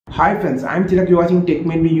Hi friends, I'm Tilak, you're watching Tech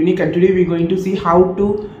Made Me Unique, and today we're going to see how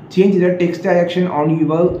to change the text direction on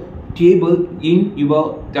your table in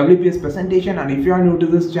your WPS presentation. And if you are new to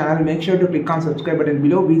this channel, make sure to click on subscribe button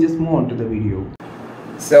below. We just move on to the video.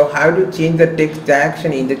 So how to change the text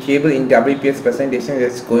direction in the table in WPS presentation,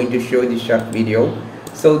 that's going to show in this short video.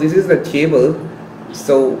 So this is the table.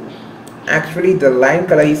 So actually the line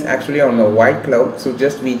color is actually on a white color, so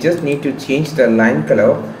we just need to change the line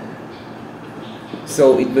color,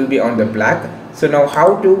 so it will be on the black. So now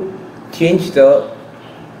how to change the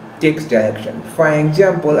text direction? For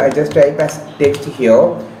example, I just type as text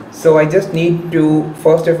here, so I just need to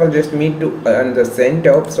first of all just need to on the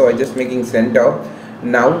center, so I just making center.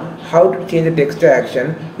 Now how to change the text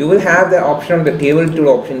direction? You will have the option of the table tool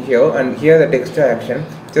option here, and here the text direction.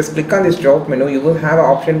 Just click on this drop menu. You will have an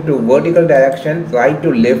option to vertical direction right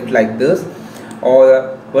to left like this,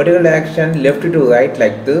 or vertical direction left to right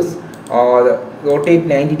like this, or rotate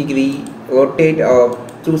 90 degree, rotate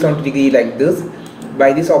 270 degree like this.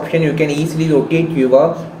 By this option you can easily rotate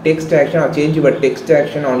your text direction or change your text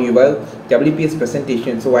direction on your WPS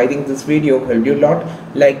presentation. So I think this video helped you a lot.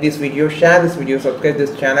 Like this video, share this video, subscribe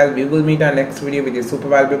this channel. We will meet our next video with a super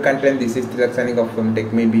valuable content. This is Tilak signing off from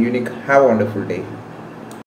Tech Made Me Unique. Have a wonderful day.